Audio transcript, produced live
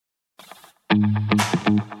Hello,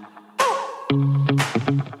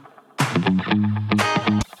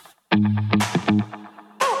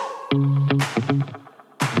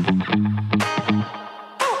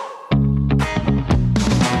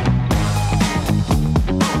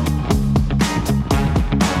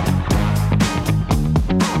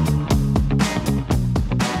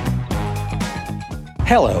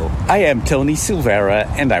 I am Tony Silvera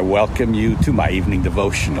and I welcome you to my evening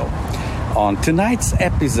devotional. On tonight's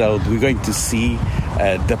episode, we're going to see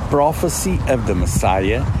the prophecy of the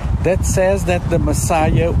Messiah that says that the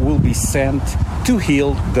Messiah will be sent to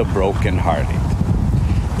heal the brokenhearted.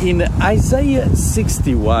 In Isaiah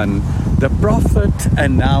 61, the prophet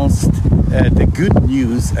announced the good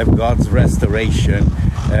news of God's restoration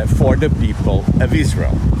for the people of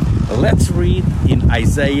Israel. Let's read in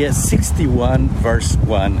Isaiah 61, verse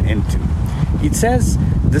 1 and 2. It says,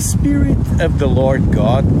 "The Spirit of the Lord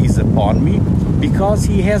God is upon me, because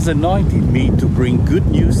He has anointed me to bring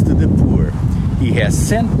good news to the poor. He has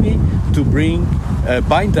sent me to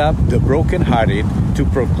bind up the brokenhearted, to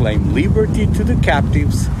proclaim liberty to the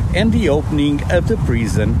captives, and the opening of the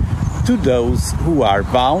prison to those who are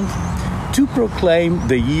bound, to proclaim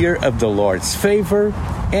the year of the Lord's favor,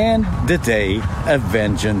 and the day of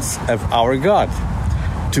vengeance of our God,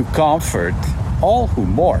 to comfort all who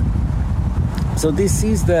mourn." So this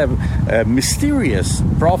is the mysterious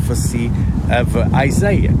prophecy of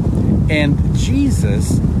Isaiah. And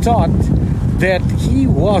Jesus taught that He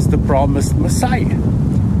was the promised Messiah.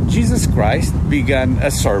 Jesus Christ began a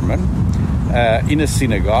sermon in a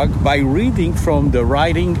synagogue by reading from the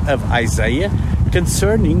writing of Isaiah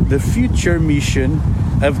concerning the future mission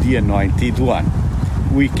of the Anointed One.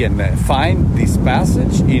 We can find this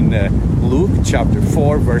passage in Luke chapter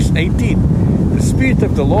 4, verse 18. "The Spirit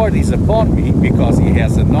of the Lord is upon me, because He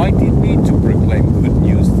has anointed me to proclaim good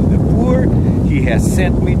news to the poor. He has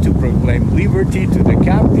sent me to proclaim liberty to the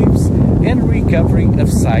captives and recovering of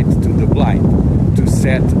sight to the blind, to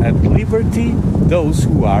set at liberty those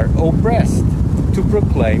who are oppressed, to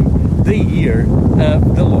proclaim the year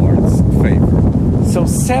of the Lord's favor." So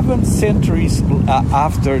 7 centuries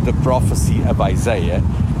after the prophecy of Isaiah,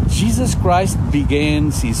 Jesus Christ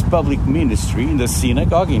begins His public ministry in the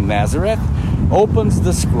synagogue in Nazareth, opens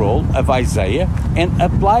the scroll of Isaiah, and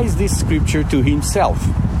applies this scripture to Himself.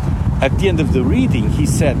 At the end of the reading, He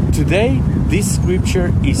said, "Today this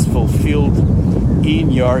scripture is fulfilled in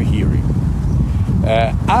your hearing."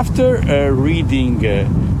 After reading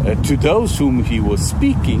to those whom He was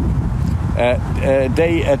speaking,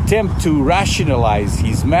 they attempt to rationalize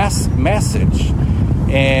His message,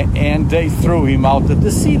 and they throw Him out of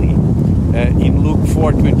the city. In Luke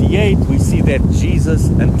 4:28, we see that Jesus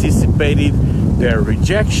anticipated their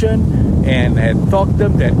rejection and had taught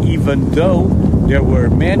them that even though there were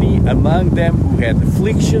many among them who had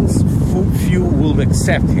afflictions, few will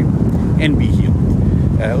accept Him and be healed.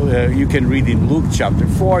 You can read in Luke chapter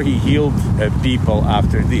 4, He healed people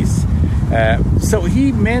after this. So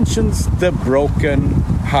He mentions the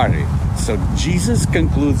brokenhearted. So Jesus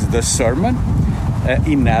concludes the sermon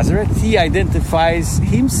in Nazareth. He identifies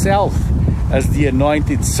Himself as the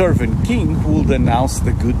anointed servant king who will announce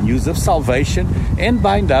the good news of salvation and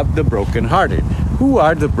bind up the brokenhearted. Who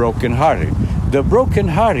are the brokenhearted? The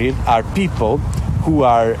brokenhearted are people who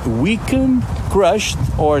are weakened, crushed,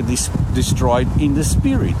 or destroyed in the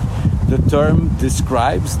spirit. The term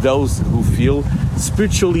describes those who feel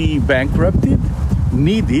spiritually bankrupted,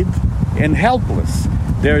 needed, and helpless.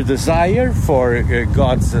 Their desire for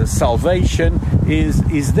God's salvation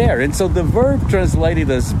is there. And so the verb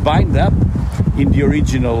translated as bind up in the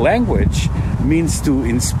original language means to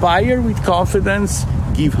inspire with confidence,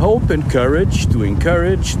 give hope and courage, to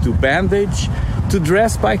encourage, to bandage, to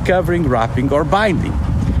dress by covering, wrapping, or binding.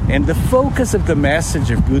 And the focus of the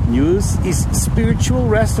message of good news is spiritual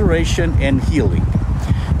restoration and healing.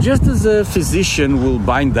 Just as a physician will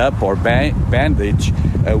bind up or bandage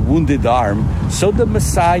a wounded arm, so the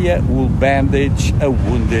Messiah will bandage a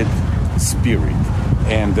wounded spirit.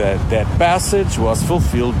 And that passage was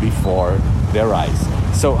fulfilled before their eyes.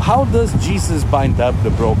 So how does Jesus bind up the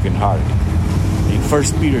brokenhearted? In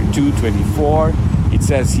 1 Peter 2:24, it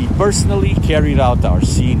says He personally carried out our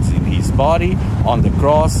sins in His body on the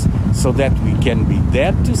cross, so that we can be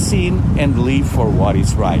dead to sin and live for what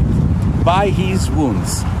is right. By His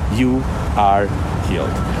wounds you are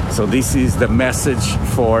healed. So this is the message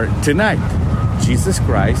for tonight. Jesus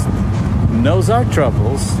Christ knows our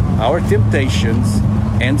troubles, our temptations,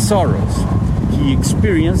 and sorrows. He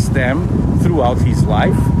experienced them throughout His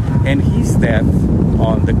life and His death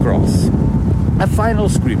on the cross. A final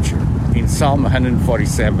scripture in Psalm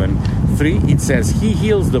 147:3, it says, He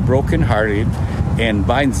heals the brokenhearted and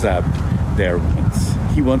binds up their wounds.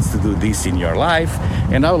 He wants to do this in your life,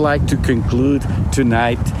 and I would like to conclude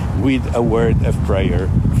tonight with a word of prayer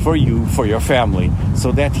for you, for your family,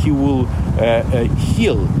 so that He will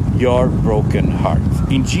heal your broken heart.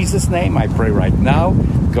 In Jesus' name, I pray right now,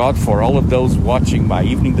 God, for all of those watching my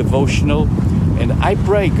evening devotional, and I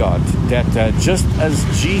pray, God, that just as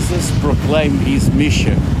Jesus proclaimed His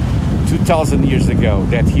mission 2,000 years ago,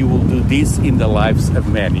 that He will do this in the lives of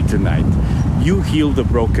many tonight. You heal the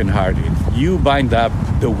brokenhearted. You bind up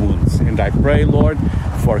the wounds. And I pray, Lord,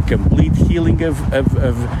 for complete healing of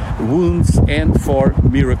wounds and for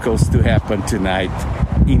miracles to happen tonight.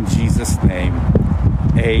 In Jesus' name,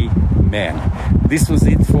 amen. This was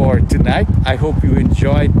it for tonight. I hope you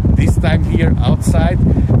enjoyed this time here outside.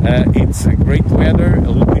 It's a great weather, a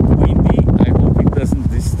little bit windy. I hope it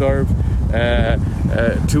doesn't disturb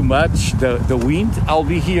too much the wind. I'll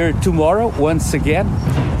be here tomorrow once again.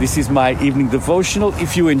 This is my evening devotional.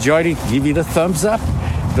 If you enjoyed it, give it a thumbs up.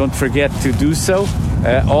 Don't forget to do so.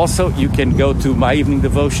 Also, you can go to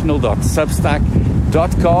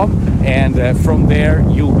myeveningdevotional.substack.com, and from there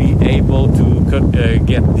you'll be able to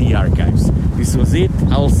get the archives. This was it.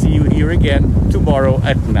 I'll see you here again tomorrow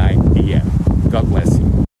at 9 p.m. God bless you.